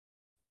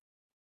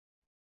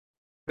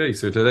Okay,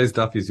 so today's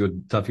daf is your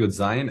daf Yud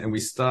Zayin, and we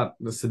start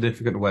the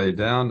significant way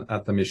down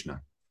at the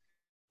Mishnah.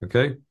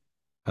 Okay,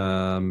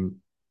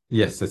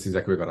 yes, that's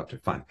exactly what we got up to.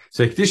 Fine.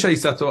 So Iktisha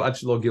Isato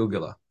Achlo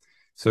Gilgala.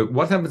 So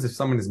what happens if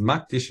someone is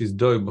makdish his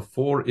dough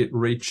before it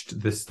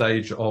reached the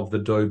stage of the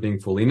dough being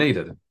fully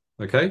kneaded?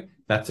 Okay,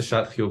 that's a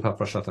shat chiyuv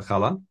hafrashat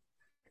challah.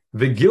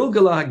 The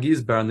Gilgala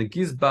Gizbar, and the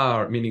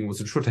Gizbar meaning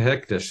was a Shut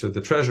Hekdesh, so the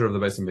treasurer of the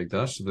Beis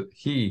Hamikdash, so that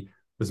he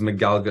was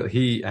Megalgal,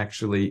 he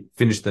actually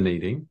finished the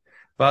kneading.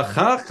 And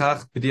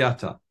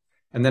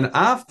then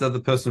after the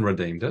person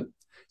redeemed it,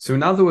 so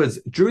in other words,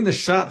 during the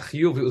shat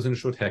chiyuv it was in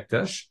shut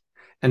hekdesh,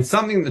 and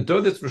something the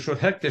dough that's for shut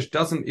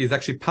hekdesh is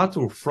actually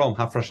patur from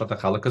hafrashat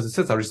challah because it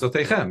says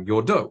arisotechem,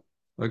 your dough.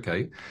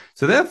 Okay,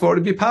 so therefore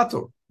it'd be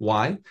patur.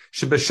 Why?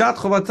 Shebeshat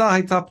chovata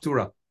hayta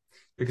ptura,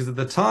 because at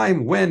the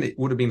time when it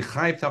would have been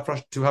chayv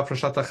to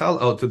hafrashat challah,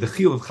 or to the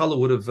chiyuv of challah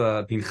would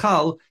have been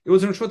chal, it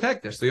was in shut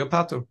hekdesh, so you're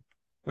patur.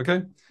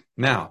 Okay,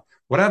 now.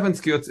 What happens?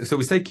 So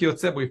we say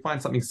kiyotze, but we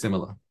find something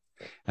similar.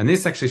 And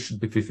this actually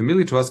should be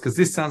familiar to us because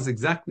this sounds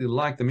exactly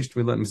like the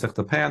Mishnah we learned in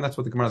Masechta Pei, and that's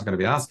what the Gemara is going to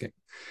be asking.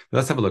 But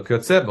let's have a look.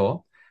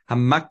 Kiyotzebo,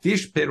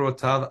 hamakdish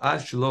perotav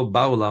ad shelo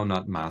ba'u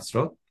launat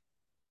masrot.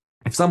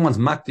 If someone's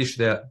makdish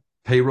their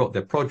peirot,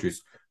 their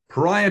produce,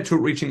 prior to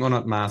reaching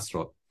onat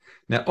masrot.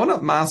 Now,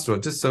 onat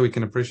masrot, just so we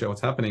can appreciate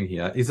what's happening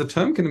here, is a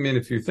term can mean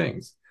a few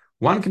things.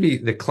 One can be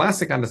the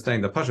classic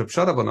understanding, the pashup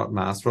shadav onat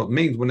masrot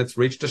means when it's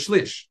reached a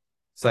shlish.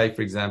 Say,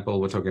 for example,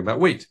 we're talking about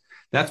wheat.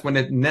 That's when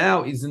it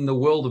now is in the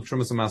world of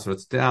Trumas and Masra.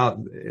 It's now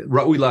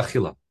Ra'ui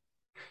La'achila.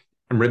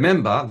 And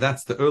remember,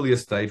 that's the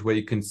earliest stage where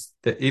you can,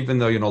 even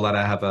though you're not allowed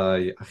to have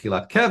a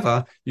Achilat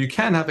Keva, you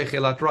can have a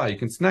Achilat Ra. You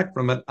can snack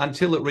from it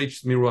until it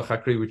reaches Miruach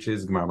Hakri, which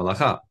is Gemar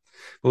Malacha.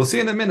 We'll see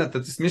in a minute that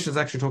this mission is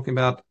actually talking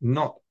about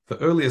not the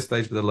earliest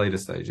stage, but the later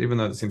stage, even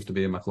though it seems to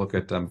be a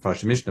Machloket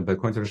Farshi Mishnah, but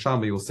according to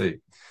Rishamba, you'll see.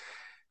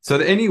 So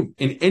in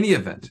any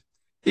event,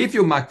 if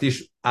you're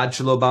Makdish Ad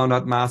Shelo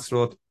Ba'unat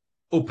Masrot,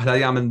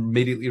 Upayam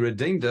immediately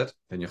redeemed it,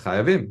 then you're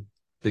chayavim,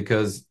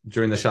 because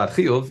during the shat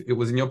chiyuv it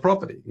was in your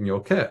property, in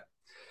your care,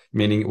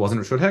 meaning it wasn't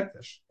a shut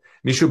hekdesh.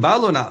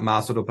 Mishubalo not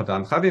masrot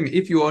upadan chavim.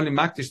 If you only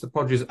makdish the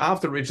produce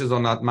after it reaches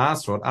on that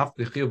masrot,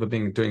 after the chiyuv of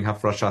doing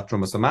hafrashat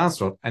trumas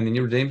masrot, and then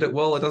you redeemed it,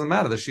 well, it doesn't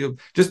matter. The shield,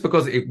 just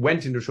because it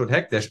went into shut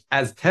hekdesh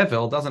as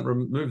tevel doesn't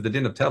remove the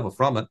din of tevel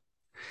from it.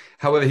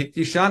 However,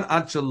 hiktishan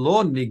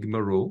achalo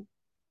nigmaru.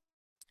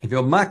 If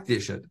you're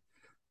makdish it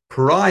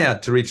prior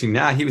to reaching,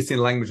 now he was in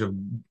the language of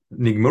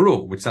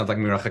Nigmaru, which sounds like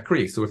Mirach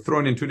HaKri. So we've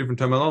thrown in two different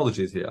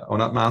terminologies here,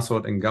 Onat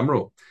Masot and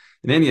Gamru.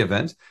 In any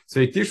event, so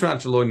Iktishan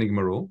Shalo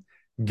Nigmaru,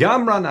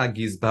 Gamra na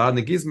Gizbar, and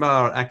the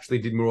Gizbar actually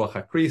did Mirach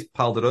HaKri,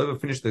 piled it over,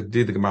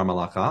 did the Gemar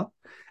Malacha,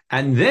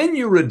 and then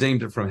you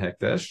redeemed it from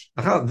Hekdesh.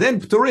 Then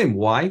Pturim.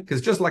 Why?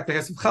 Because just like the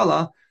Hesef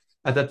Challah,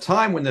 at the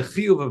time when the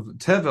Chiyuv of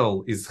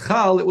Tevel is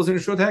Chal, it was in a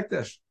short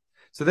Hekdesh.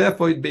 So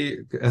therefore it'd be,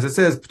 as it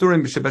says,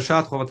 Pturim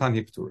Shebashat Chovatan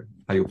Hi Pturim.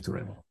 Hayu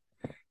Pturim.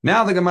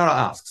 Now the Gemara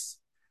asks,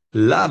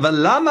 why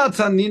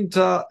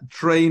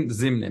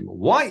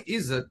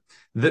is it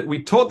that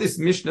we taught this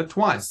Mishnah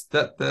twice?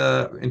 That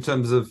in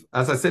terms of,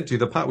 as I said to you,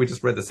 the part we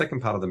just read, the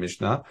second part of the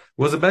Mishnah,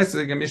 was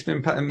basically a Mishnah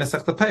in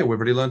Masechta Pei. We've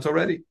already learned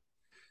already.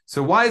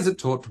 So why is it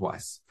taught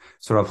twice?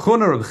 So Rav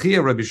Chuna, Rav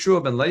Chia, Rabbi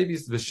Shua ben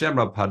Levis, V'Shem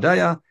Rav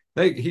Padaya,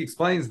 he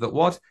explains that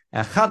what?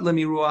 Echad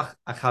lemiruach,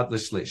 echad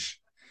l'shlish.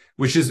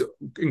 Which is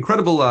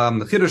incredible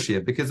chiddush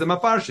here, because the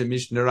Mafarshim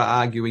Mishnah are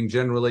arguing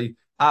generally,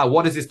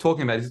 what is this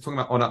talking about? Is it talking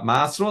about Onat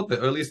Masrot, the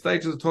earliest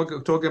stages, talking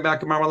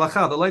about Gemar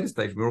Malacha, the later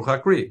stage, Miruch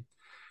HaKri?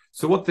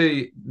 So what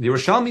the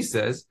Yerushalmi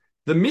says,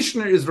 the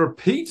Mishnah is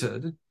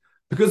repeated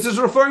because it's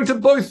referring to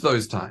both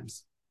those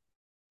times.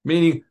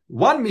 Meaning,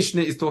 one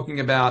Mishnah is talking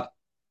about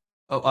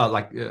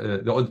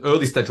the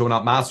early stage of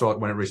Onat Masrot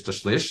when it reached a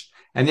shlish,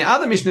 and the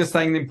other Mishnah is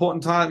saying the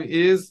important time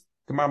is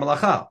Gemar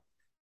Malacha.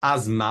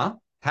 Azma,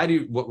 how do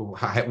you,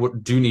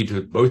 what do you need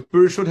to both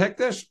Burishut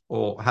Hekdesh,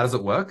 or how does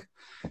it work?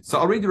 So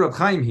I'll read the Reb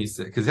Chaim, he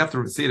said, because you have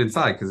to see it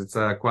inside, because it's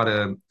quite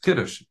a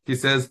chiddush. He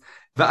says,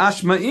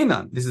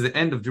 "Va'ashma'ina." This is the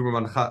end of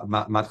Jumah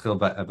Matchil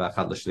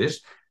V'Achad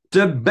L'Shlish.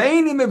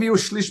 Debeinim aviu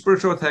shlish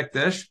b'rishot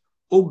hekdesh,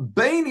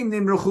 ubeinim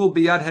nimruchu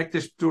biyad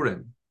hekdesh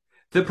pturim.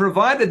 They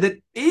provided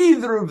that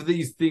either of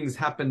these things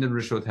happened in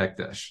Rishot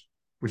Hekdesh,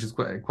 which is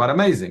quite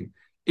amazing.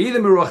 Either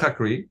Miruach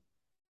HaKri,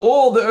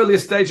 or the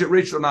earliest stage it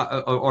reached on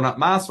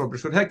Mas or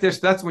Rishot Hekdesh,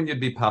 that's when you'd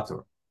be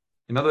patur.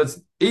 In other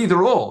words, either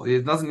or.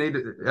 It doesn't need.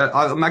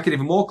 I'll make it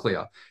even more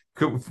clear.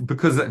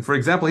 Because, for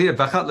example, here,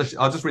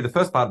 I'll just read the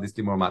first part of this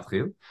Dimor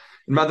Matchil.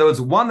 In other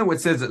words, one that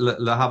says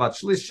Lahavat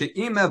Shlish,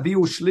 She'im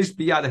aviu shlish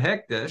biyad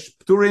hekdesh,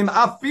 pturim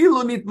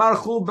afilu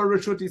nitmarchu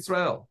b'reshut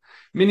Israel.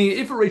 Meaning,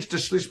 if it reached a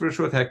shlish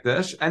b'reshut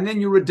hekdesh, and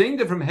then you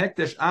redeemed it from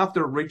hekdesh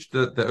after it reached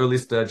the early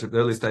stage of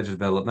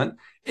development,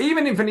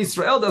 even if in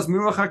Israel does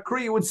Miruach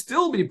HaKri, it would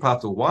still be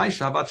patur. Why?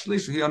 Shavat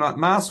Shlish Hionat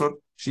Masrot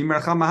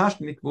Shimercha Mahash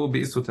Nikvu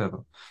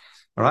B'Isuteva.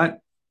 All right.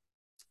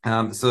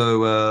 That's in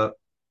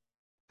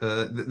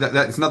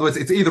other words,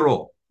 it's either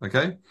or.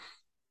 Okay.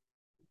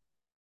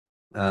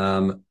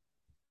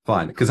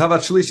 Fine. Because how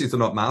about shlishi is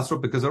not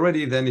masrot? Because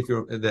already then if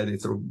you're then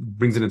it sort of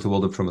brings it into the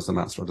world of trumas and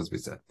masrot, as we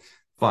said.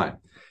 Fine.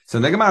 So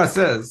the Gemara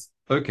says,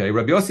 okay,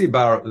 Rabbi Yossi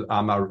bar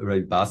Amar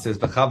Rebba says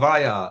the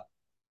Chavaya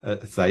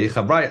say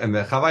Chavaya and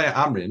the Chavaya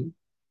Amrin,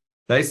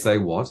 they say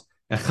what?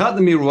 Echad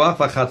miruach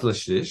v'achad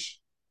l'shlish.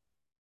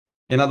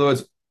 In other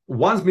words,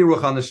 one's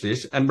miruach on the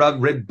shlish, and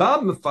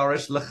Rebba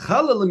mefarish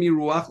lechala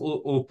lemiruach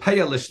or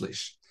peya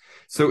l'shlish.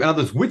 So in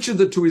other words, which of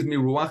the two is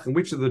miruach and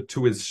which of the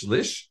two is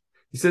shlish?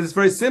 He says it's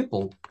very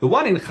simple. The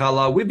one in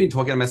Challah, we've been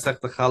talking about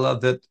Masechta Challah,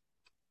 that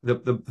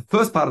the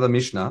first part of the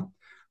Mishnah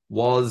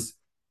was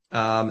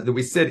that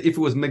we said if it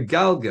was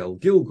Megalgel,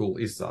 Gilgul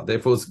Issa,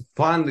 if it was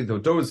finally, the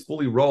dough is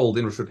fully rolled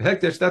in Rishut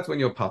Hekdesh, that's when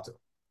you're patur.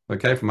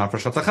 Okay, from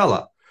Hafrashat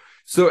Challah.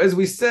 So as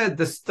we said,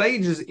 the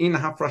stages in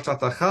Hafrashat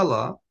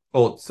Challah,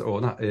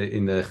 or not,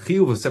 in the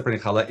Chiyuv of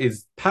separating Challah,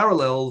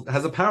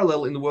 has a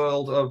parallel in the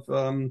world of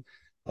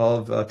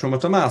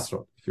Trumat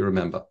Masrot, if you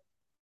remember.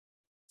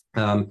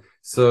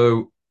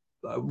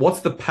 What's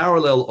the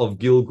parallel of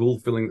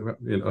Gilgul filling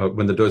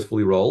when the dough is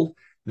fully rolled?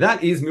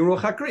 That is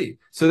Miruach Hakri.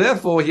 So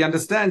therefore, he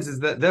understands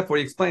therefore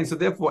he explains. So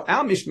therefore,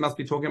 our Mishnah must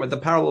be talking about the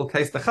parallel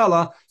case to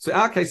Challah. So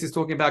our case is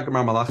talking about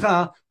Gemar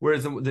Malacha,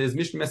 whereas there's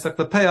Mishnah Mesach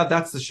Lepeah,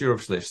 that's the Shir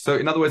of Shlish. So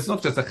in other words, it's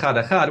not just a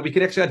Chad. We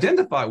can actually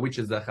identify which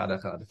is the Chad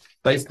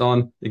based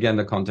on again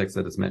the context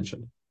that is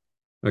mentioned.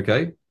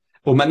 Okay.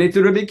 Or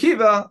Manitu Rabbi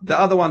Kiva, the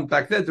other one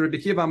back there, the Rabbi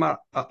Kiva.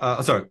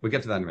 Sorry, we'll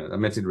get to that in a minute. I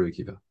mentioned Rabbi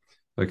Kiva.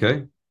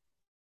 Okay.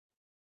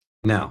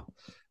 Now,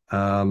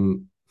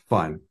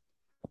 fine.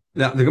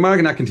 Now the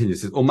Gemara now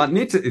continues. It says, what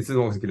does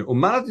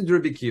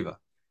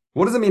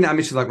it mean?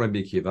 Amish like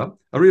Rabbi Kiva.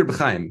 Arir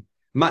b'chaim.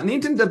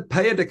 Matnitin de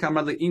peya de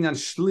kamar leinan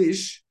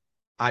shlish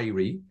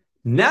ayri.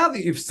 Now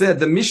that you've said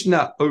the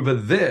Mishnah over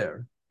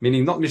there,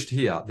 meaning not Mishnah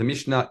here, the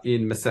Mishnah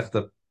in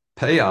Masechta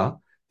Peya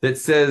that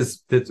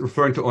says that's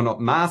referring to onot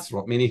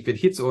masrot, meaning if it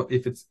hits or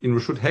if it's in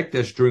Rishut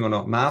Hekdesh during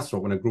onot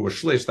masrot when it grew a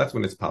shlish, that's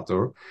when it's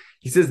patur.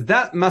 He says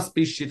that must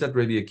be shitat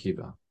Rabbi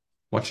Akiva.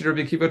 What should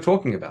Rabbi Akiva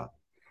talking about?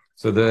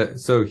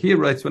 So here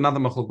writes another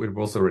machlok we've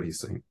also already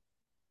seen.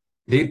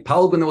 The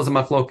Palgun, there was a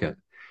machloket,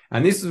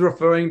 and this is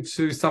referring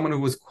to someone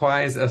who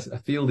acquires a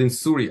field in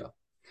Syria.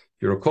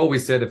 If you recall, we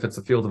said if it's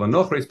a field of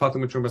Anochri, it's patur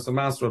mitrumas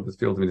masrot. If it's a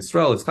field of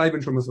Israel, it's chayv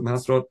mitrumas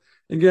masrot.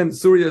 Again,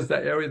 Syria is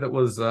that area that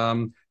was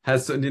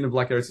has certain din of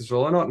like Eretz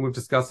Yisrael or not, and we've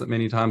discussed it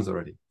many times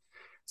already.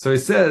 So he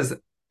says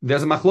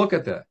there's a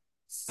machloket there.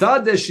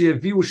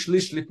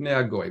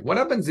 What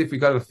happens if we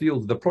got a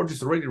field, the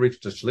produce already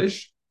reached a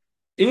shlish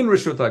in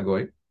Rishut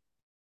HaGoy,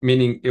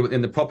 meaning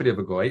in the property of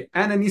a goy,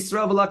 and an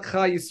Israel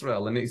v'lakcha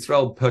Israel, and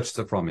Israel purchased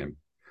it from him.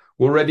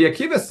 Well, Rabbi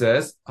Akiva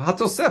says,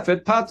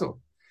 hatosefet pato.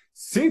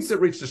 Since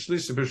it reached the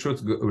shlish of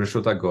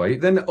Rishut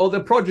HaGoy, then all the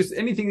produce,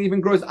 anything that even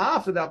grows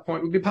after that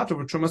point, would be pato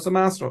with trumas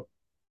masrot.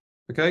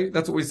 Okay,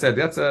 that's what we said.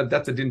 That's a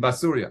din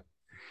basuria.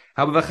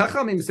 However,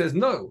 Chachamim says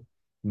no.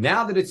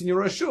 Now that it's in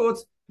your Rishut,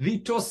 the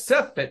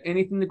tosefet,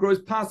 anything that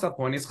grows past that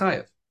point, is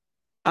chayev.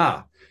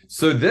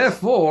 So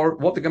therefore,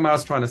 what the Gemara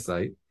is trying to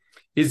say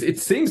is it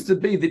seems to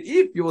be that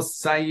if you're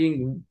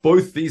saying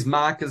both these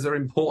markers are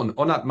important,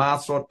 Onat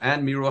Masrot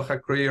and Miruach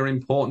Hakri are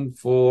important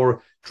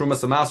for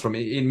Trumas Masrot,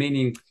 in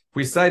meaning if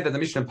we say that the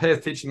Mishnah Peh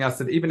is teaching us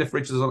that even if it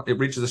reaches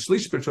a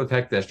Shlish B'Rishut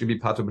Hekdesh, you'd be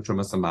part of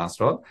Trumas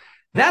Masrot,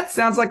 that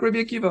sounds like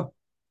Rabbi Akiva.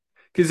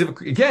 Because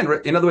again,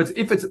 in other words,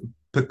 if it's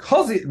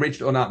because it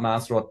reached Onat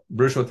Masrot,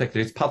 B'Rishut Hekdesh,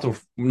 it's part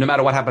of no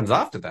matter what happens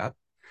after that.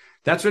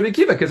 That's Rabbi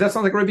Akiva, because that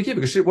sounds like Rabbi Akiva.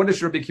 Because what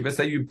does Rabbi Akiva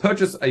say? You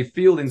purchase a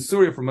field in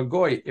Syria from a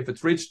goy, if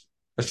it's reached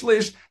a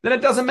shlish, then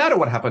it doesn't matter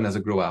what happened as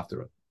it grew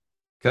after it.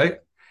 Okay?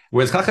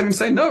 Whereas Chachamim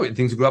say, no,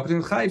 things grew up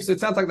in Chayiv, so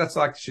it sounds like that's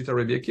like Shita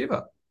Rabbi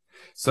Akiva.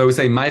 So we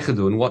say,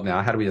 Maichadun, what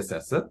now? How do we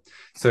assess it?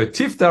 So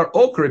Tiftar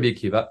or Rabbi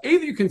Akiva,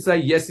 either you can say,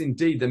 yes,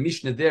 indeed, the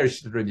Mishnah there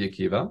is Shita Rabbi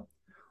Akiva,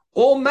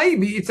 or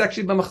maybe it's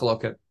actually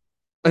B'machloket.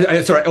 Or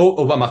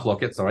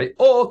B'machloket,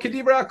 or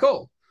Kedivra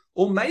Akol.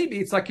 Or maybe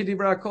it's like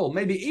Kedivra Akol.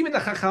 Maybe even the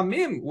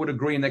Chachamim would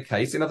agree in the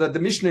case. In other words, the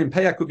Mishnah in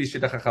Peah could be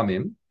Shita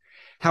Chachamim.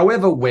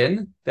 However,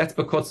 when? That's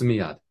B'kotz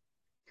Miyad.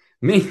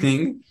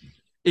 Meaning,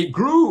 it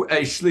grew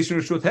a shlish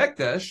rishut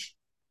hekdesh,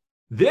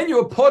 then you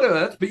were part of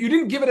it, but you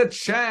didn't give it a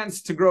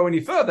chance to grow any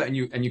further, and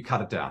you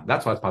cut it down.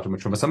 That's why it's part of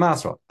Trumas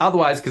Masrot.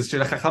 Otherwise, because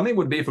Shilach Chachamim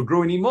would be if it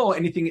grew any more,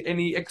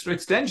 any extra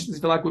extensions,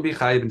 if you like, would be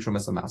chayiv in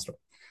Trumas Masrot.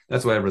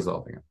 That's why I'm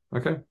resolving it.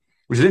 Okay,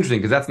 which is interesting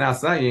because that's now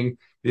saying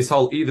this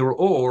whole either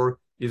or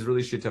is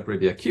really shitap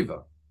Rabbi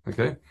Akiva.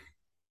 Okay,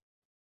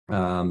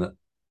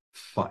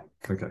 fine.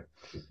 Okay,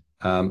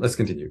 let's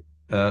continue.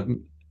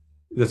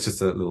 That's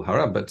just a little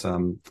hara, but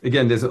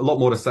again, there's a lot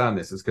more to say on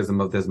this. It's because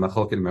there's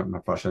machlok in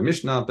Mafrasha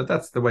Mishnah, but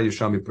that's the way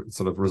Yerushalmi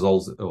sort of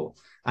resolves it or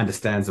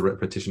understands the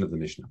repetition of the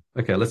Mishnah.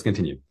 Okay, let's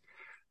continue.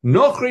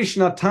 Nochri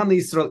shnatan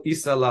Yisrael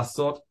isa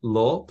lasot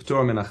lo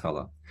p'tura min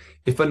achala.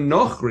 If a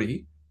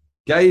nochri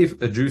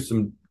gave a Jew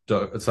some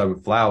dough,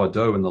 some flour,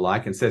 dough, and the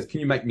like, and says,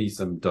 "Can you make me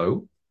some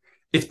dough?"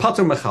 It's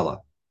patur mechala.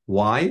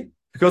 Why?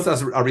 Because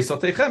as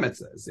Arisotechem it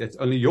says, it's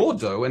only your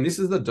dough, and this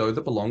is the dough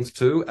that belongs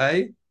to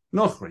a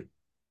nochri.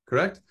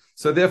 Correct?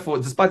 So therefore,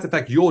 despite the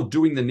fact you're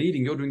doing the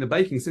kneading, you're doing the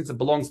baking, since it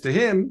belongs to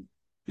him,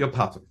 you're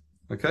patur.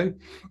 Okay.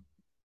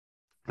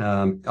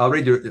 I'll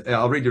read you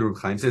Reb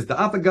Chaim. It says the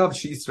afagav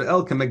she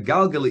Israel can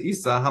megalgal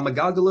isa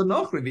hamagalgal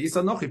nochri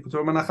v'isa nochri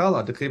putur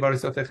manachala dechiv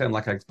arisotechem,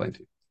 like I explained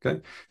to you.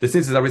 Okay, the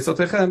since it's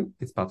arisotechem,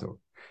 it's patur.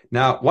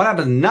 Now, what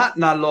happens? Not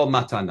lo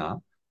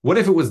matana. What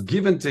if it was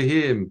given to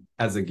him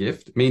as a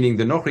gift, meaning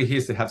the nochri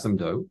here to have some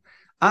dough?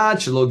 Ad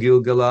shelo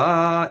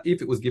gilgala.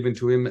 If it was given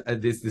to him,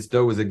 this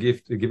dough was a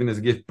gift, given as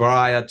a gift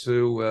prior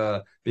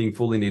to being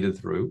fully kneaded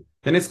through,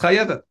 then it's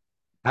chayevet.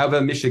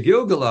 However,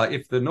 Mishagilgala,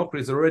 if the Nokri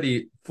is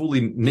already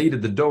fully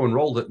kneaded the dough and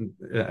rolled it,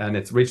 and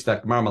it's reached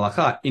that Gemar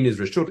Malacha in his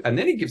Rishut, and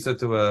then he gives it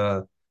to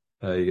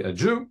a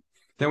Jew,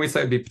 then we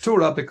say it'd be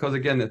P'tura, because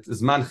again, it's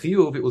Zman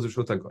Chiyuv, it was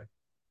Rishut HaGoy.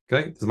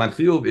 Okay? Zman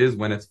Chiyuv is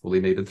when it's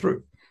fully kneaded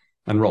through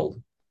and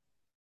rolled.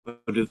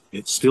 But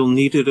it's still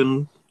kneaded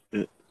and...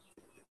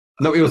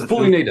 No, it was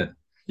fully kneaded.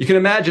 You can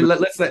imagine,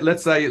 let's say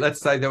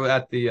they were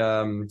at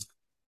the,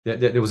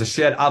 there was a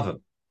shared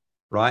oven.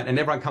 Right, and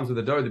everyone comes with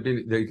the dough.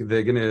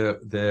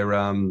 They're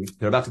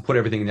about to put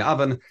everything in the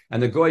oven,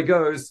 and the goy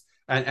goes,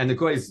 and the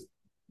goy's,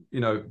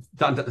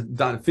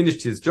 done,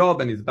 finished his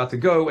job, and he's about to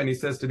go, and he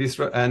says to this,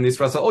 and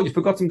Israel says, "Oh, you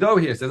forgot some dough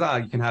here." He says,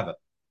 "You can have it."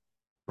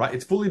 Right,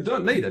 it's fully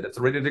done, needed. It's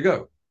ready to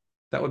go.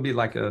 That would be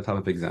like a type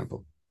of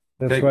example.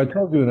 That's why I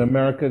told you in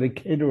America the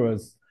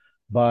caterers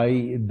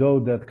buy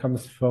dough that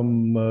comes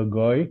from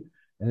goy,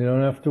 and they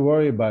don't have to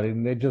worry about it,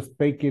 and they just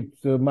bake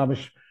it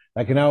mamish.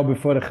 Like an hour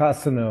before the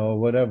chasana or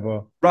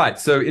whatever. Right.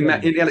 So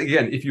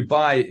again, if you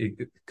buy,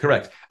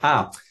 correct.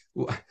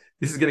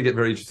 This is going to get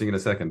very interesting in a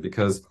second,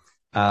 because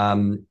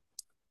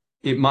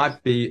it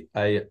might be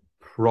a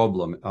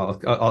problem.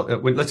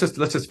 Let's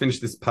just finish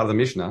this part of the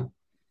Mishnah,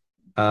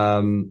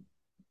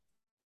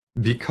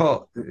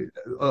 because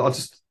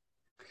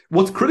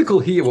what's critical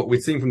here, what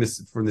we're seeing from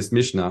this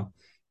Mishnah,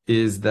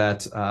 is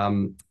that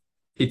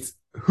it's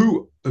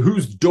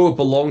whose dough it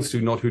belongs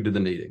to, not who did the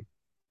kneading.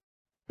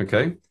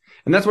 Okay.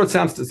 And that's what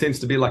it seems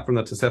to be like from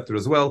the Tosefta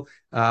as well.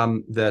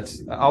 That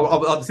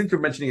I'll since you're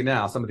mentioning it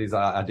now, some of these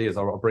ideas,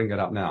 I'll bring it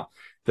up now.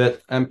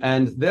 That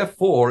and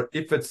therefore,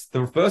 if it's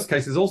the first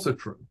case is also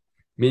true,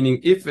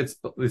 meaning if it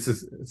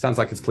sounds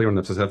like it's clear in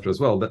the Tosefta as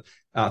well. But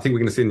I think we're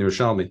going to see in the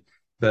Yerushalmi.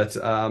 But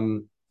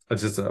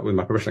with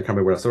my permission, I can't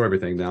remember where I saw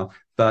everything now.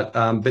 But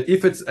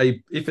if it's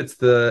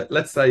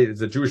let's say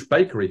it's a Jewish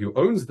bakery who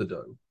owns the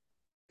dough,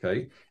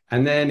 okay,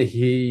 and then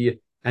he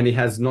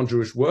has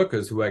non-Jewish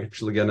workers who are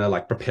actually going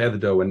to prepare the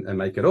dough and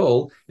make it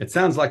all. It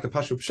sounds like the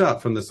Pashup Pshat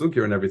from the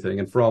Sugya and everything,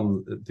 and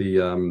from the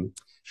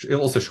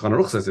also Shulchan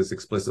Aruch says this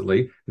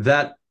explicitly,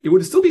 that it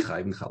would still be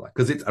Chayiv in Challah,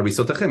 because it's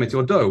Arisotechem, it's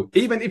your dough.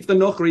 Even if the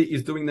Nochri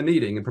is doing the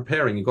kneading and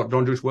preparing, you've got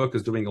non-Jewish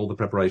workers doing all the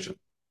preparation.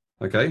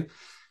 Okay?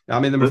 I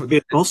mean,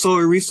 it's also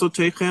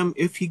Arisotechem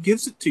if he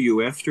gives it to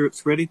you after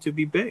it's ready to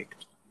be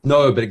baked.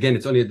 No, but again,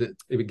 it's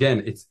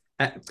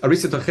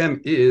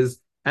Arisotechem is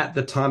at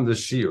the time of the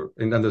shear.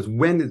 In other words,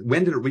 when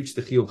did it reach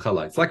the chiyuv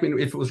challah? It's like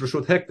if it was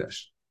Rishut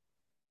Hekdesh.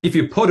 If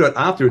you put it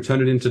after you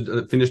turn it into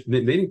the finished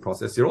kneading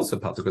process, you're also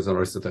part of the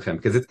Arisotechem,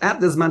 because it's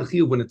at the Zman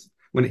chiyuv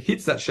when it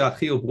hits that shat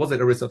chiyuv. Was it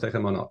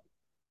Arisotechem or not?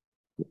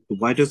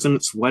 Why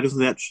doesn't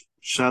that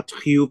shat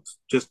chiyuv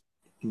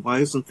why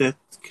isn't that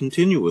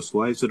continuous?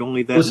 Why is it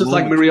only that? It's just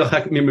like Miroch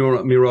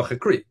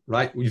Hakri,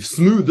 right? You've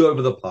smoothed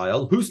over the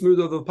pile. Who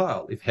smoothed over the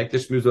pile? If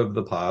Hekdesh smooths over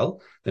the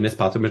pile, then it's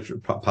part of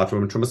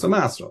Trumas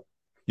Amasra.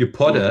 You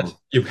put it,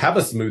 you have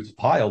a smooth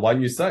pile. Why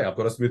do you say, I've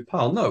got a smooth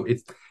pile? No,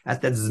 it's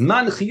at that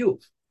Zman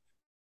Chiyuv.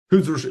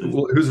 Whose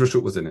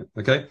Rishut was in it,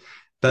 okay?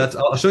 But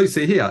I'll show you,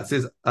 see here, it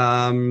says,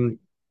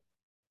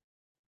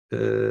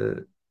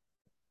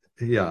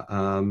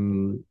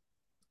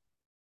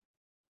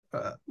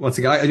 once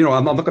again,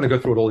 I'm not going to go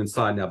through it all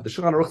inside now, but the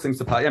Shulchan Aruch seems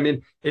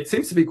to it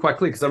seems to be quite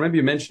clear, because I remember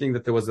you mentioning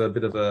that there was a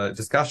bit of a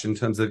discussion in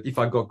terms of if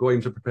I got goyim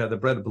to prepare the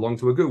bread that belonged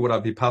to a gu, would I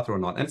be patur or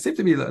not? And it seems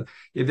to be that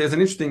if there's an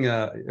interesting,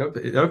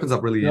 it opens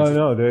up really interesting.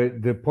 No,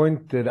 the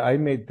point that I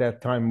made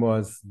that time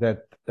was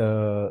that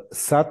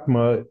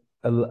Satmar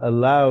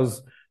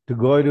allows the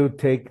goy to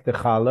take the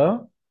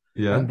challah,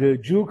 and the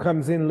Jew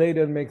comes in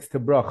later and makes the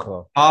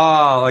bracha.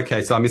 Oh,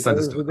 okay. So I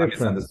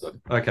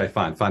misunderstood. Okay,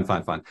 fine.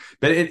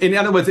 But in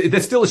other words,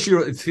 there's still a shir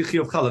of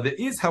challah. There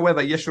is,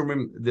 however,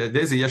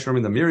 there's a yeshurun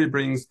in the Miri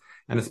brings,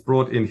 and it's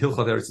brought in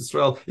Hilchot Eretz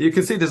Yisrael. You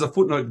can see there's a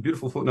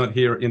beautiful footnote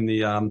here in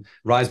the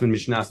Reisman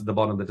Mishnah at the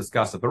bottom that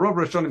discuss it. But Rav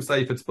Rishonim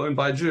say if it's blown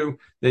by a Jew,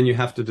 then you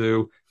have to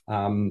do.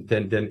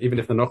 Then even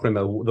if the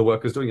Nochrim, the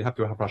workers doing, you have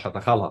to have Rashat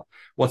Challah.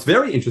 What's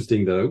very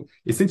interesting though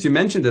is, since you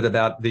mentioned it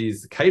about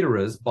these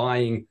caterers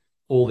buying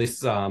all this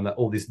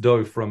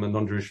dough from a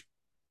non-Jewish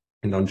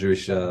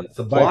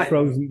supply. Buy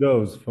frozen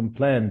doughs from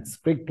plants,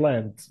 big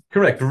plants.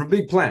 Correct, from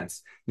big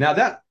plants. Now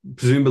that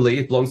presumably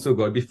it belongs to a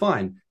goy, be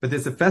fine. But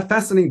there's a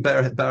fascinating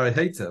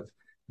Barahatev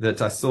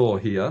that I saw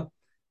here.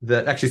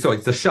 That actually, sorry,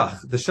 it's the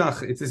Shach. The Shach.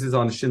 This is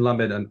on Shin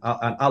Lamed and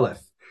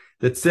Aleph.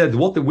 That said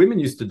what the women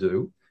used to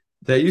do.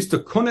 They used to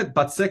konet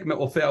batsek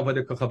me'ofei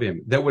avodah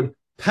kochavim. They would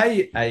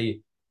pay a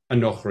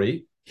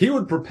nochri. He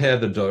would prepare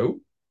the dough.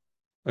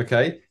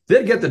 Okay,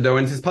 they'd get the dough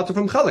and his patur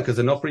from challah, because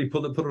the nochri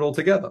put it all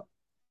together.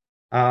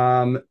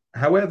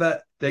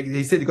 However,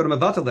 he said you've got to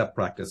mevatel that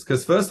practice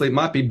because firstly, it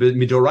might be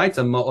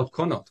midoraita ma'ot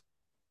konot.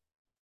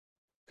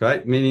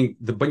 Okay, meaning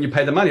when you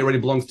pay the money, it already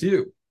belongs to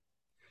you.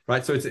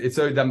 Right, so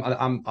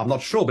I'm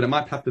not sure, but it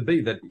might have to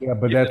be that. Yeah,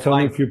 but that's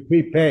only if you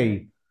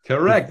prepay.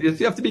 Correct.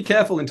 You have to be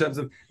careful in terms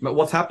of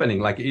what's happening.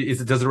 Like,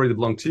 does it already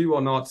belong to you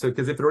or not? So,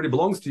 because if it already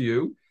belongs to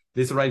you,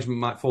 this arrangement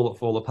might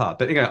fall apart.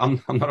 But anyway,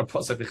 I'm not a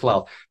posek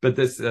bichlal, but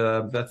that's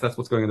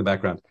what's going in the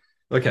background.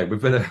 Okay, we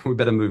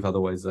better move,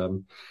 otherwise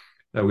we're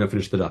gonna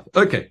finish the daf.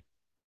 Okay,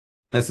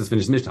 let's just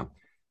finish Mishnah.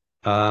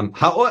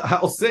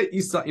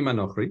 Isa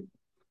imanochri.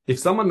 If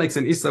someone makes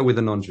an Isa with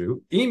a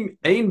non-Jew, im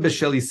ein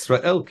b'shel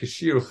Yisrael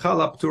kishir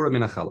chala ptura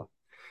min achala.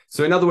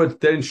 So in other words,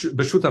 they're in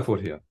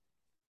b'shutafut here.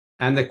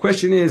 And the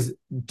question is,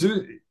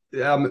 if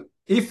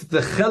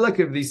the chelak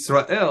of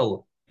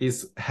Israel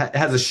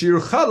has a shir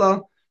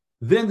chala,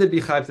 then they'd be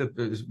chayv to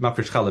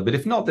mafresh chala. But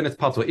if not, then it's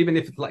patur. Even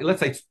if, like,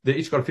 let's say they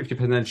each got a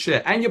 50%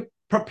 share, and you're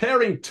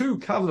preparing 2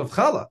 kavs of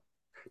chala,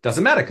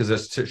 doesn't matter because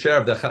the share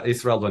of the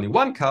Israel is only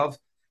 1 kav,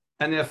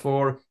 and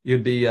therefore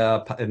you'd be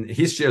and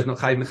his share is not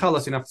chayv in chala,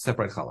 so you have to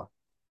separate chala.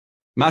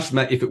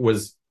 Mashma, if it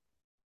was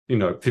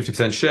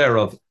 50% share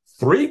of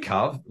 3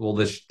 kav, well,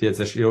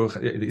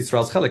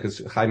 Israel's chelak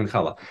is chayv in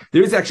chala.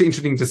 There is actually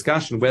interesting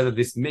discussion whether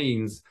this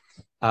means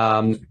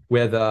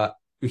whether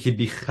he'd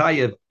be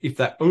chayev if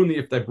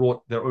they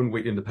brought their own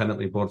wheat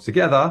independently, brought it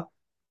together,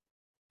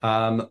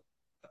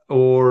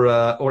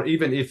 or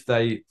even if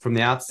they from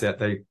the outset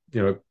they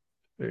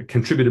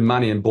contributed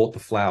money and bought the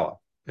flour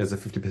as a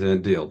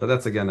 50% deal. But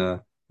that's again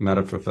a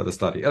matter for further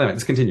study. Anyway,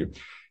 let's continue.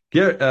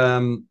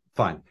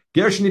 Fine.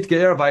 Ger shnit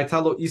ger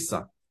vaytalo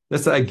isa.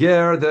 Let's say a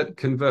ger that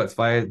converts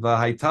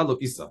vaytalo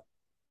isa,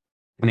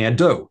 and he had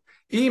dough.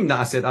 Im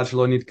na'aset ad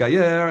shelo nit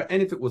gayer,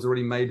 and if it was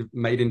already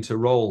made into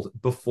rolled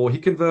before he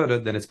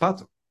converted, then it's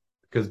patur,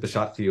 because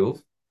b'shat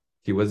chiyuv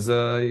he was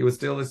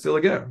still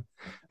a ger.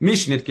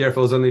 Mishnit ger, if it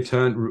was only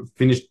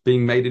finished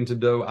being made into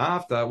dough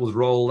after it was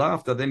rolled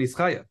after, then he's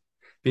chayev.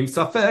 Bim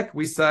safek,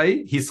 we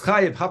say his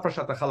chayev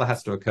hafrashat achala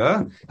has to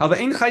occur. However,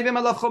 ein chayevim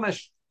alav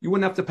chomesh. You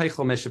wouldn't have to pay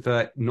chomesh if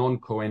a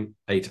non-Kohen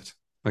ate it.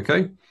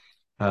 Okay,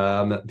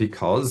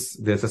 because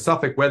there's a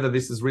safek whether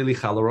this is really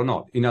challah or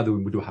not. In other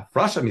words, we do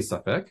hafrasha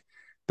misafek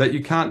that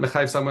you can't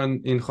mechayev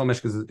someone in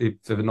chomesh because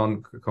if a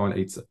non-Kohen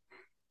eats it.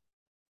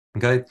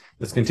 Okay,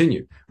 let's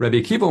continue. Rabbi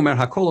Akiva omer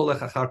hakol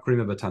olech achar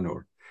krima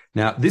b'tanur.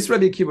 Now, this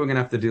Rabbi Akiva we're going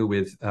to have to deal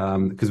with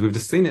because we've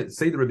just see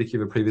the Rabbi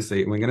Akiva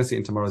previously, and we're going to see it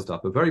in tomorrow's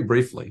daf. But very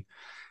briefly.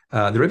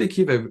 The Rebbe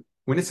Kiva,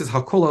 when it says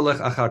Hakol Alech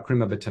Achar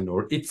Krima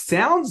Betanur, it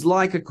sounds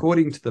like,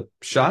 according to the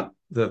Pshat,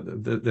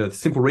 the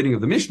simple reading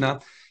of the Mishnah,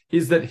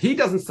 is that he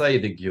doesn't say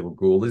the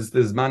Gilgul is the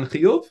Zman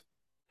Chiyuv.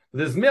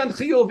 The Zman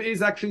Chiyuv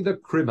is actually the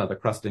Krima, the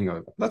crusting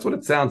over. That's what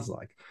it sounds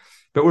like.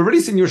 But we've already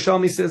seen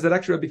Yerushalmi says that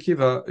actually Rebbe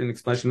Kiva, in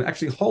explanation,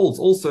 actually holds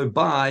also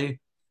by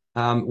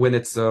when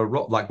it's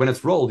when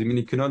it's rolled. I mean,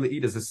 you can only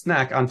eat as a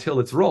snack until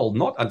it's rolled,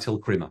 not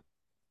until Krima.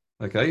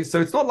 Okay, so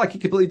it's not like he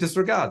completely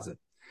disregards it.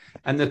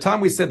 And the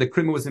time we said the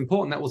krima was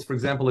important, that was, for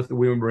example, if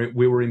we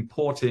were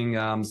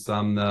importing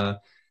some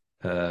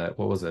what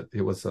was it?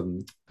 It was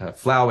some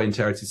flour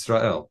into Eretz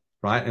Israel,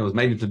 right? And it was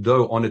made into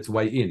dough on its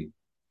way in.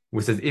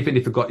 We said even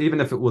if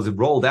it was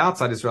rolled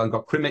outside Israel and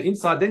got krima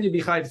inside, then you'd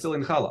be chayiv still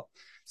in challah.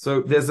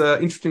 So there's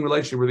an interesting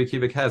relationship Rabbi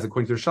Kivik has,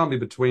 according to Rishalmi,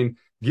 between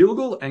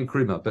Gilgul and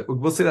krima. But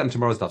we'll see that in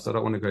tomorrow's stuff, so I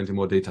don't want to go into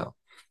more detail.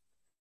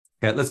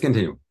 Okay, let's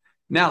continue.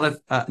 Now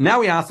now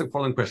we ask the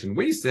following question.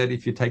 We said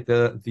if you take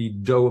the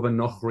dough of a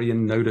nochri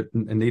and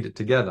knead it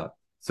together,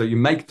 so you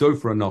make dough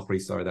for a nochri,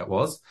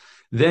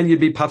 then you'd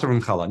be patur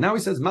from challah. Now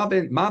he says ma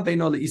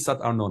beino leisat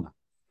arnona.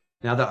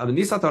 Now the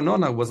isat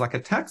arnona was like a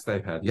tax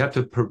they had. You have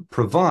to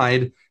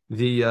provide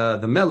the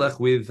melech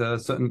with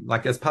certain,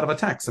 like as part of a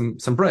tax,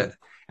 some bread.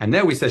 And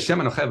now we say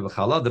shemen ochev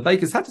v'challah. The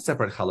bakers had to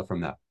separate challah from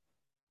that.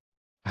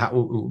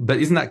 But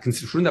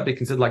shouldn't that be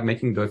considered like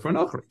making dough for an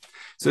ochri?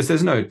 So it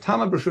says no.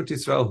 Tama b'reshut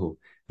Yisrael hu.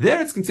 There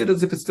it's considered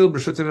as if it's still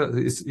b'reshut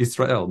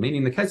Yisrael,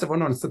 meaning the case of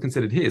Arnon is still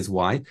considered his.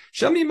 Why?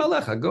 Shami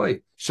melech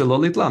hagoy shelo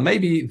litla.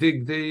 Maybe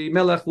the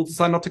melech will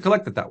decide not to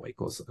collect it that way,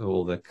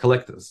 or the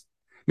collectors.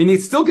 Meaning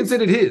it's still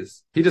considered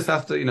his. He just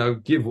has to,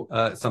 give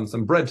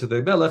some bread to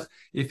the melech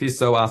if he's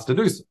so asked to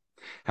do so.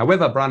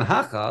 However, bran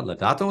hacha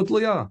ladato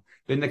utliya.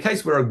 In the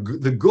case where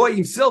the goy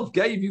himself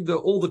gave you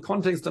all the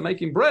contents to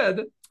making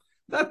bread,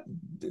 that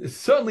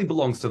certainly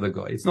belongs to the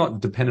goy. It's not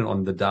dependent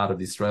on the data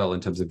of Israel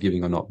in terms of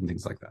giving or not and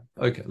things like that.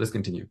 Okay, let's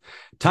continue.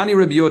 Tani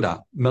Rabbi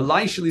Yoda,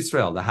 Malay shel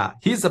Israel.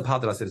 Here's the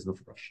part that I said is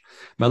mufresh.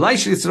 Malay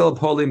shel Israel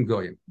polim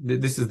goyim.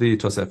 This is the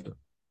Tosefta.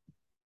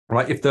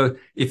 Right? If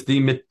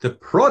the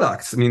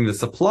products, I mean the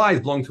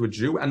supplies, belong to a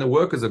Jew and the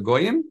workers are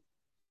goyim,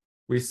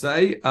 we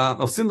say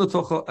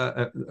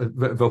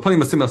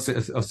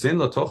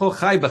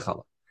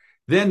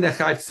then they're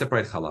chayv to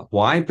separate challah.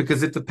 Why?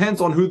 Because it depends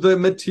on who the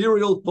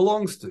material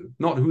belongs to,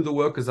 not who the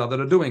workers are that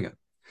are doing it.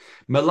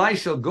 Malay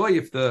shel goy,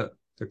 if the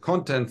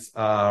contents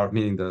are,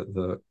 meaning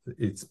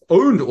it's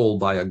owned all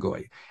by a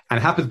goy, and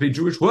it happens to be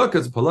Jewish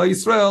workers, Pala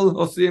Yisrael,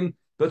 Osim,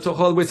 but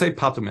we say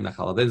patur min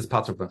challah. That is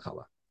patur min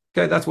challah.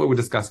 Okay, that's what we're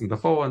discussing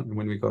before, and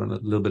when we got on a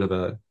little bit of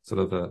a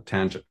sort of a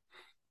tangent.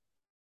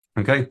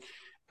 Okay,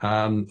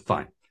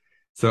 fine.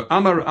 So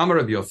Amar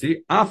Rabbi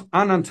Yossi, Af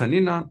Anan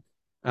Tanina.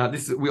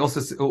 This is, we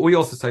also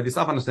say this.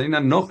 Af Anan Tanina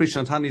Nochri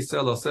Shantani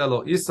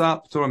Selo Isa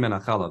Ptura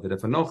Menachala. That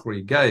if a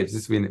Nochri gave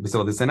this, we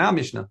saw this in our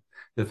Mishnah.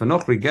 That if a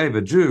Nochri gave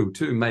a Jew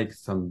to make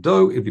some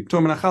dough, it'd be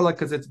Ptura Menachala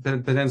because it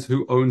depends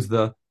who owns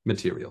the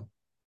material.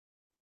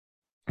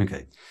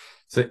 Okay.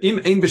 So im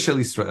ein b'shel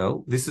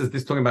Israel, this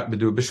talking about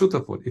bedu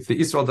b'shutafut. If the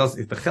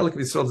chelik of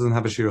Israel doesn't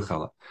have a shir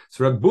chala,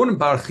 so Rabbun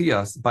Bar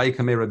Chias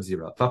ba'ikame Reb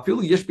Zira.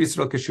 Va'afilu yesh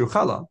b'Israel k'shir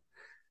chala.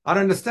 I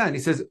don't understand.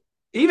 He says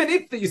even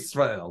if the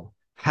Israel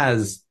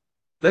has,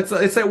 let's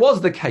say it was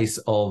the case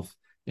of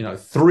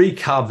 3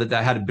 kav that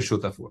they had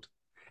b'shutafut,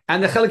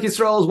 and the chelik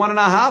Israel is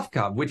 1.5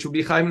 kav, which would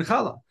be chayim and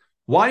chala.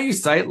 Why do you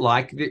say it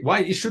like?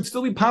 Why it should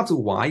still be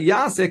patul? Why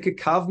yaseh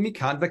k'kav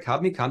mikan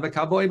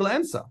v'kav bo'ebel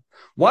emsa?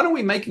 Why don't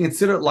we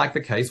consider it like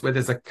the case where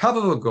there's a kav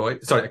of a goy, a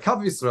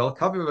kav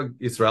of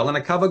Israel, and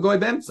a kav of goy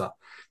b'emsa?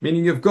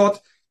 Meaning you've got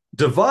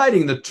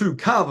dividing the 2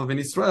 kav of an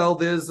Israel.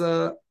 There's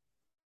a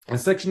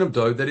section of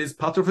dough that is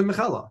patur from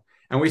mechala,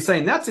 and we say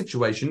in that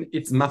situation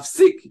it's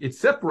mafsik. It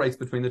separates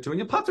between the 2, and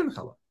you're patur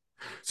mechala.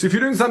 So if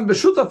you're doing something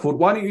b'shutafut,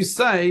 why don't you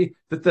say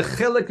that the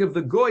chelik of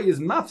the goy is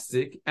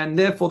mafsik, and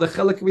therefore the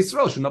chelik of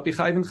Israel should not be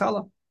chayiv in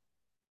chala?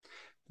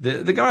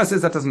 The Gemara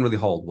says that doesn't really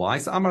hold. Why?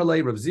 So Amar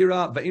Lei Rav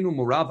Zira ve'inu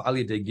murav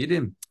ali de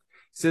gidim. He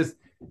says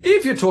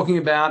if you're talking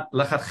about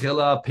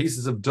lechatchila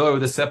pieces of dough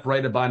that's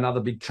separated by another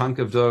big chunk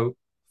of dough,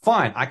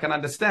 fine, I can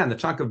understand the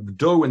chunk of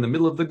dough in the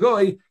middle of the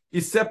goy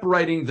is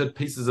separating the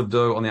pieces of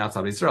dough on the outside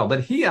of Israel.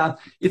 But here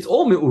it's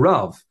all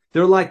me'urav.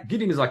 They're like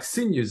gidim is like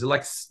sinews. They're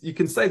like, you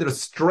can say there are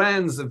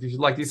strands of, if you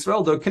like, the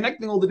Israel dough,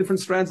 connecting all the different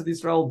strands of the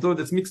Israel dough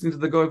that's mixed into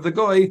the goy of the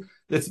goy.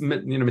 That's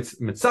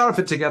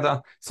mitzaref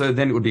together. So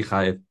then it would be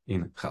chayiv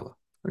in chala.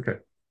 Okay.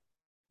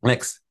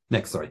 Next,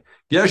 sorry.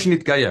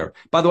 Gershonit Gayer.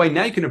 By the way,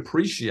 now you can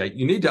appreciate,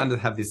 you need to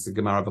have this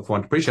Gemara before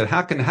and appreciate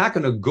how can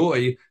a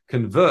goy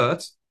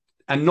convert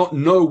and not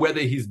know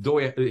whether his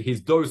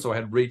doso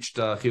had reached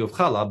Chiyuv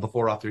Chala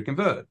before or after he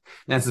converted.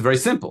 And it's very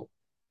simple.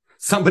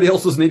 Somebody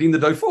else was kneading the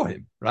dough for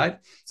him, right?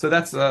 So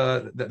that's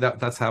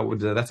how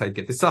you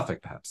get this suffix,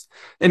 perhaps.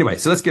 Anyway,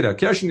 so let's get out.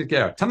 Gershonit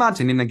Gayer.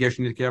 Tamatin in the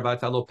Gershonit Gayer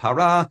Baitalo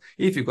Para.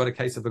 If you've got a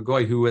case of a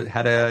goy who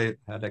had a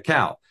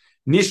cow.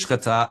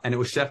 Nishchata, and it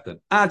was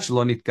shechted. Ad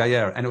shlonit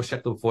gayer, and it was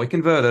shechted before he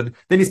converted.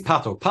 Then he's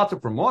pato. Pato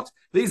from what?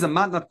 These are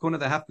matnat kuna.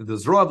 They have to the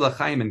zroav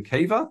l'chaim and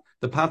keva.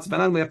 The parts of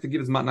an animal we have to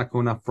give as matnat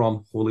kuna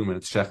from chulin when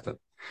it's shechted.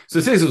 So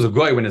it says it was a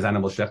goy when his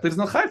animal shechted. It's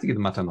not chayav to give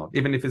the matanot,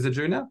 even if he's a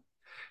Jew now.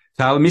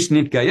 Tal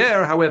mishnit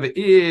gayer. However,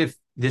 if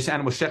this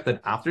animal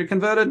shechted after he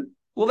converted,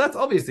 well, that's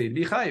obviously it'd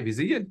be chayav. He's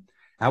a yid.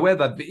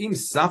 However, be'im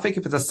safik,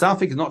 if it's a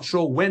safik, not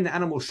sure when the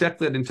animal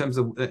shechted in terms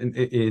of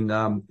in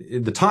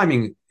the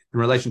timing in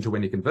relation to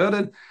when he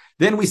converted.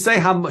 Then we say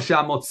he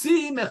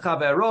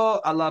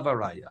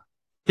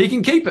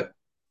can keep it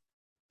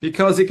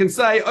because he can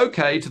say,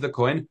 okay, to the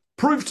coin,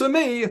 prove to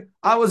me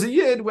I was a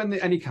yid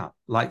and he can't.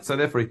 So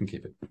therefore he can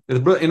keep it.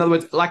 In other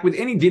words, like with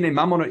any dinei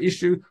mammon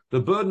issue, the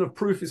burden of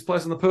proof is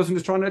placed on the person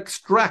who's trying to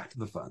extract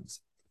the funds.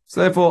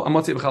 So therefore,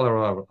 you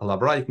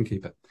can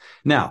keep it.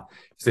 Now,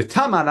 so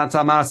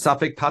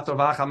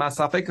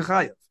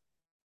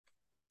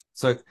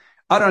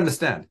I don't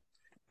understand.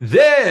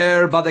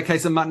 There, by the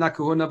case of matna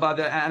kahuna, by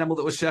the animal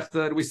that was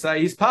shechted, we say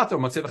he's pater.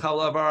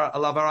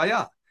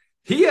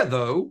 Here,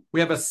 though, we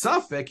have a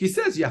suffix. He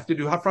says you have to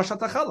do hafrashat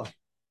achala.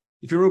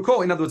 If you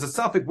recall, in other words, a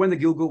suffix when the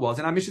gilgul was,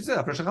 and our Mishnah said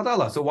hafrashat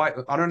achala. So why?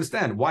 I don't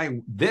understand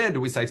why there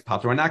do we say it's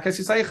pater. In that case,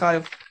 you say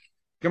chayav.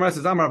 Gemara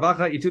says Amar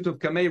Vacha itutuv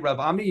kamei Rav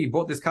Ami. He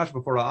bought this cash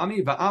before Rav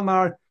Ami.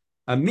 Va'amar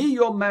ami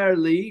yomer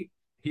li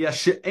hiya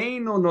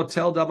she'eino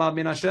notel dama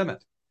min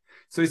hashemet.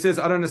 So he says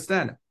I don't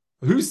understand.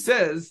 Who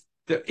says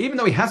that even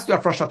though he has to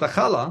have hafrashat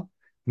achala,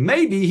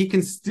 maybe he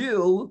can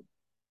still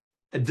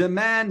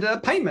demand a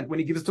payment when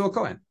he gives to a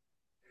kohen?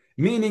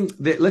 Meaning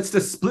that let's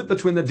just split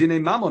between the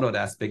dinei mammonot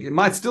aspect. It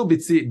might still be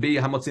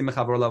hamotzi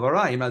mechaver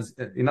lavarayim, as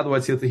in other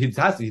words, he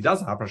does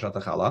have hafrashat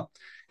achala,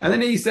 and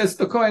then he says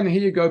to the kohen,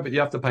 "Here you go, but you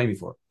have to pay me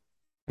for it."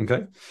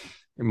 Okay,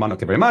 it might not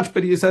get very much,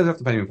 but he says you have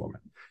to pay me for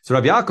it. So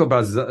Rabbi Yaakov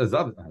Bar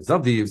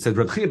Zavdi said,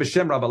 Rabbi Chia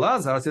b'shem Rabbi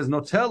Lazar says,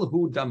 "Notel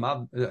hu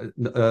damav."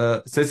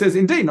 Says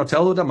indeed,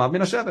 notel hu damav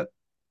min hashevet.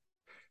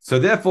 So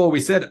therefore,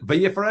 we said,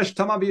 "V'yifaresh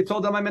tamav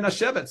v'yitol damav min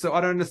hashevet." So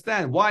I don't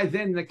understand why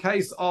then, in the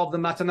case of the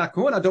matana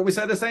kuna, don't we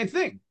say the same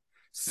thing?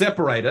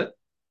 Separate it,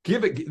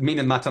 give it,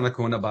 meaning matana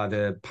kuna by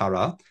the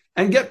para,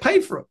 and get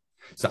paid for it.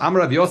 So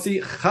Amar Rav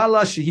Yossi,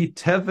 chala shehi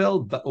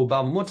tevel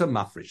ubal muta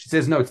mafrish. He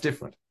says, no, it's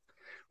different.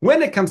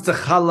 When it comes to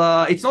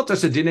chala, it's not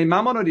just a dinei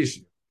mammonot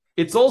issue.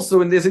 It's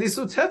also, and there's an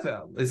isur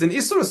tevel. There's an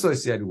isur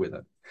associated with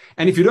it.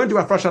 And if you don't do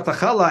hafrashat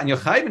chala and you're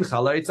chayiv in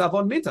chala, it's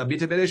avon mita,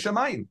 bita v'dei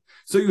shamayim.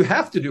 So you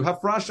have to do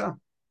hafrasha.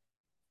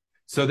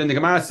 So then the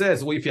Gemara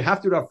says, well, if you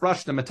have to do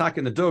hafresh the matak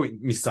in the dough,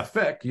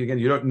 misafek, again,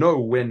 you don't know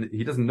when,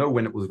 he doesn't know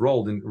when it was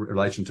rolled in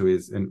relation to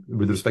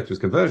with respect to his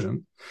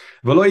conversion.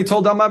 V'lo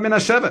told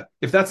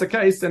if that's the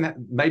case,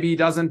 then maybe he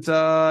doesn't,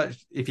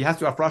 if he has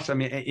to hafresh, I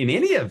mean, in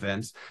any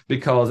event,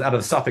 because out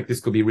of the suffix, this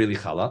could be really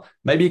challah,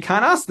 maybe he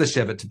can't ask the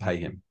shevet to pay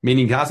him,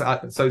 meaning,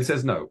 so he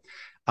says no.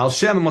 Al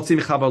Shem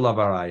motzim chava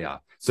lavaraya.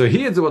 So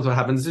here's what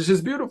happens, this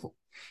is beautiful.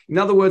 In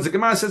other words, the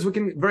Gemara says we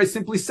can very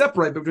simply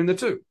separate between the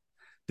two.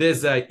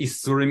 There's a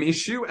Isurim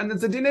issue and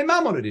there's a Dinei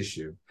Mamonot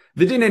issue.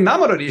 The Dinei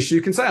Mamonot issue,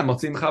 you can say,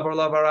 Motzim Chavar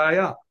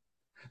Lavaraya.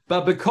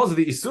 But because of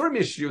the Isurim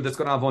issue that's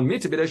going to have on me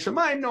to be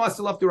Shemaim, no, I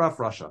still have to do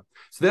hafrasha.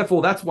 So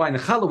therefore, that's why in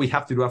Challah we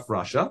have to do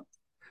hafrasha,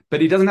 but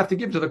he doesn't have to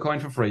give to the coin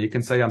for free. You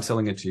can say, I'm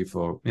selling it to you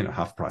for,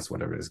 half price,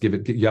 whatever it is.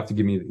 You have to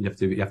give me,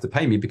 you have to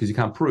pay me because you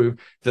can't prove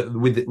that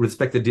with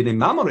respect to the Dinei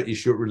Mamonot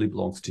issue, it really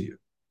belongs to you.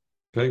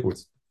 Okay, or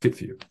it's fit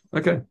for you.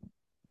 Okay,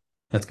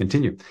 let's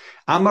continue.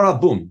 Amar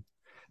Abum,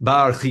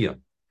 Ba'archia.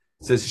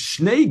 Says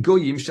Shnei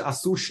Goyim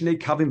she'asu Shnei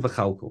Kavim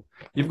v'chalko.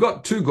 You've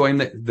got two goyim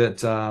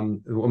that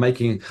were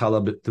making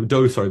challah, the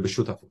dough,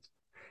 b'shutafut,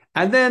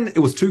 and then it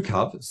was two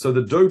kav, so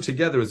the dough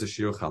together is a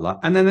shiur challah,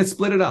 and then they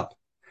split it up.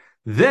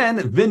 Then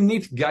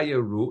v'nit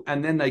gayeru,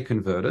 and then they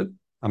converted.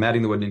 I'm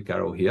adding the word nit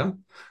gayeru here.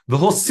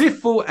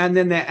 V'hosifu, and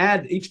then they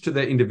add each to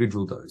their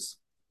individual doughs.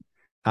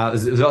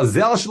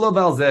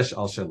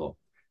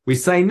 We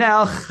say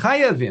now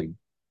chayavim,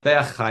 they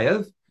are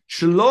chayav.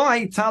 Because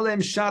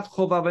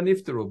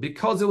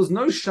there was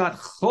no shat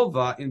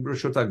chova in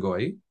Breshut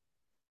HaGoy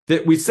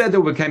that we said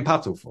that we became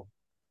patur for.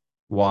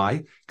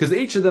 Why? Because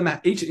each of them,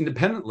 each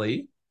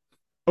independently,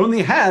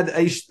 only had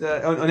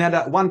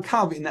one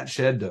kav in that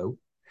shared dough,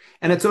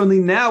 and it's only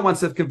now once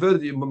they've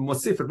converted the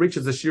mosif, it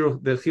reaches the chiyuv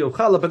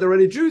challah, but they're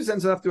already Jews,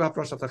 and so they have to have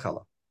hafrashat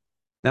challah.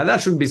 Now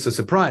that shouldn't be so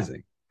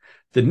surprising.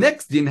 The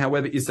next din,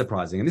 however, is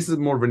surprising. And this is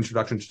more of an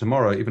introduction to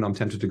tomorrow, even though I'm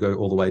tempted to go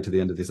all the way to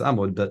the end of this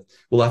Amud, but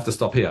we'll have to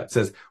stop here. It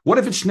says, what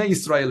if it's Shnei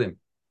Yisraelim?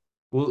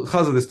 We'll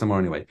chazal this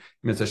tomorrow anyway.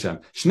 Shnei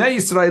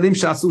Yisraelim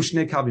sha'asu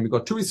Shnei Kavim. You've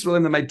got two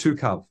Yisraelim that made two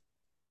kav.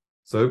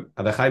 So,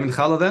 are they chayim in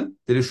challah then?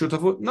 Did you shoot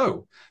off?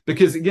 No.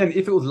 Because again,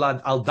 if it was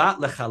al dat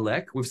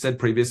lechalek, we've said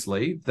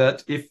previously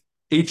that if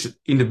each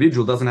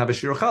individual doesn't have a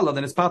shir challah,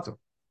 then it's patur.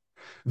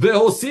 They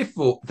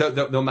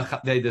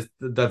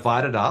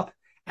divided up.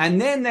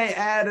 And then they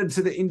added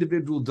to the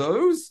individual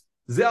doughs,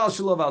 then we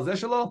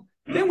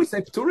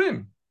say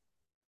pturim.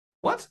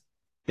 What?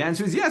 The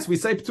answer is yes, we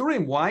say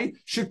pturim. Why?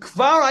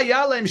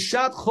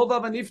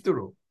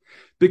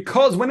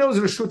 Because when it was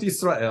Reshut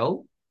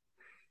Yisrael,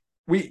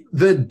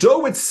 the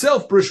dough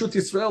itself, Reshut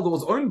Yisrael, that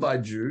was owned by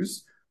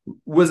Jews,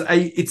 was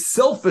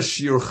itself a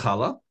shir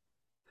challah,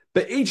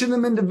 but each of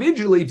them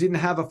individually didn't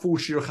have a full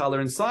shir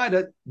challah inside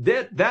it.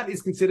 That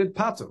is considered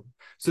patur.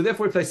 So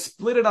therefore, if they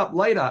split it up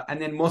later and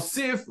then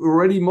mosif,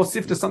 already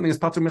mosif to something as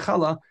patur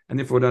mechala, and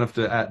therefore we don't have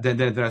to add, then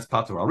it's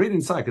patur. I'll read it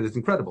inside because it's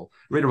incredible.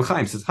 Read Rabbi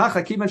Chaim says, since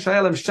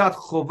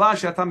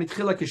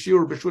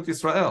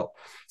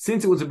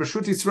it was a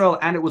b'shut Yisrael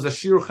and it was a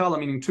shir chala,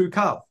 meaning two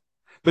kav,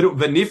 but it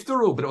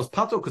was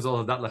patur because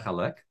of that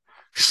lechalek.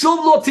 Shuv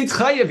lo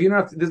titchayev,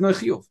 there's no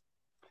chiyuv.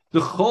 The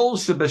chol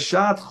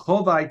shebeshat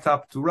chova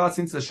ita ptura,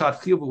 since the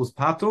shat chiyuv was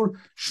patur,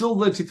 shul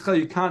le'titcha,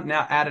 you can't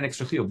now add an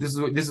extra chiyuv.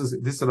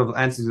 This sort of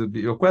answers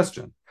your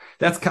question.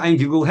 That's kain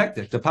gigul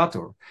hekdesh, the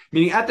patur.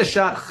 Meaning at the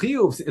shat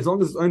chiyuv, as long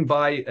as it's owned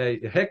by a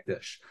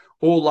hekdesh,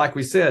 or like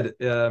we said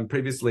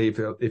previously, if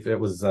it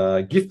was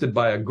gifted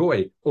by a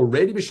goy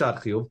already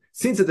b'shat chiyuv,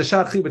 since at the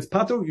shat chiyuv it's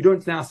patur, you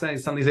don't now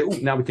suddenly say, oh,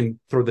 now we can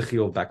throw the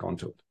chiyuv back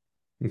onto it.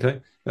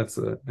 Okay, that's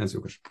answer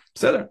your question.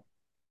 Seder.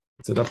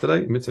 That's it up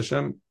today. Mitzvah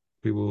Hashem.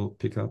 We will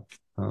pick up.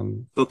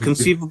 So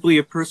conceivably,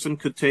 a person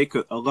could take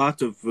a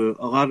lot of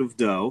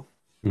dough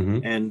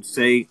and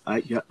say,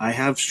 "I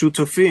have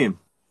shutafim.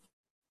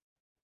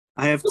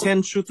 I have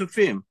 10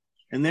 shutafim,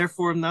 and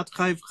therefore I'm not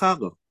chayv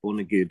challah or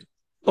negid."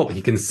 Oh,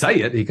 he can say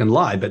it. He can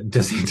lie, but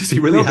does he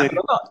really have it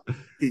or not?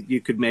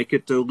 You could make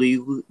it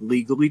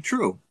legally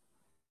true.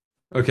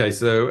 Okay,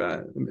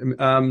 so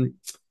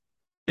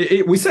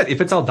we said if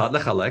it's al dat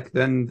lechalek,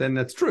 then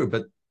that's true,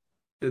 but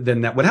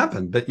then that would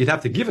happen. But you'd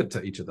have to give it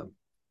to each of them.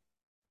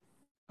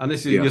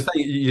 Unless you're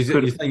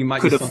saying you might.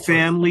 Could a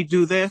family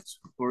do that,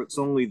 or it's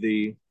only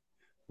the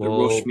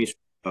Rosh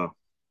Mishpah?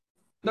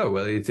 No,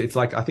 well, it's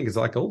like I think it's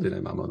like old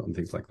Dinei Mamon and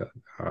things like that.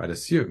 I'd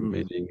assume,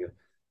 meaning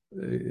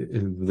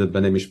the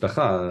Bnei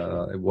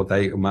Mishpacha, what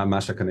they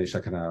Masha Kanei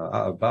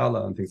Shakana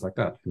Bala and things like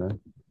that.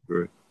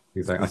 Right.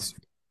 Things like I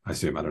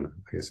assume. I don't know.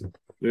 I guess.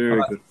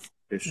 Very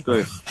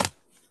good.